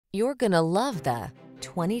You're gonna love the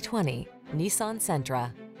 2020 Nissan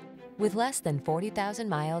Sentra. With less than 40,000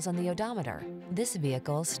 miles on the odometer, this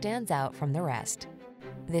vehicle stands out from the rest.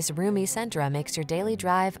 This roomy Sentra makes your daily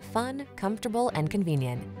drive fun, comfortable, and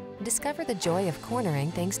convenient. Discover the joy of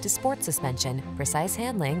cornering thanks to sport suspension, precise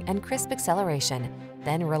handling, and crisp acceleration.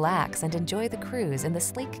 Then relax and enjoy the cruise in the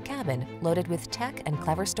sleek cabin loaded with tech and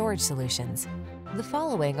clever storage solutions. The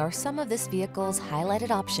following are some of this vehicle's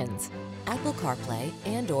highlighted options: Apple CarPlay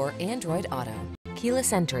and/or Android Auto,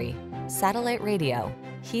 keyless entry, satellite radio,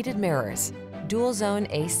 heated mirrors, dual zone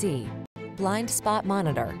AC, blind spot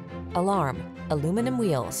monitor, alarm, aluminum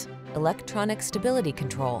wheels, electronic stability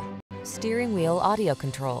control, steering wheel audio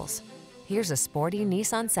controls. Here's a sporty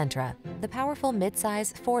Nissan Sentra, the powerful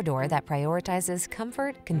midsize four-door that prioritizes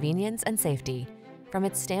comfort, convenience, and safety. From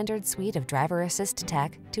its standard suite of driver assist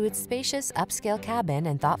tech to its spacious upscale cabin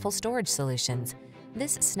and thoughtful storage solutions,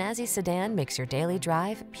 this snazzy sedan makes your daily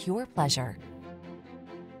drive pure pleasure.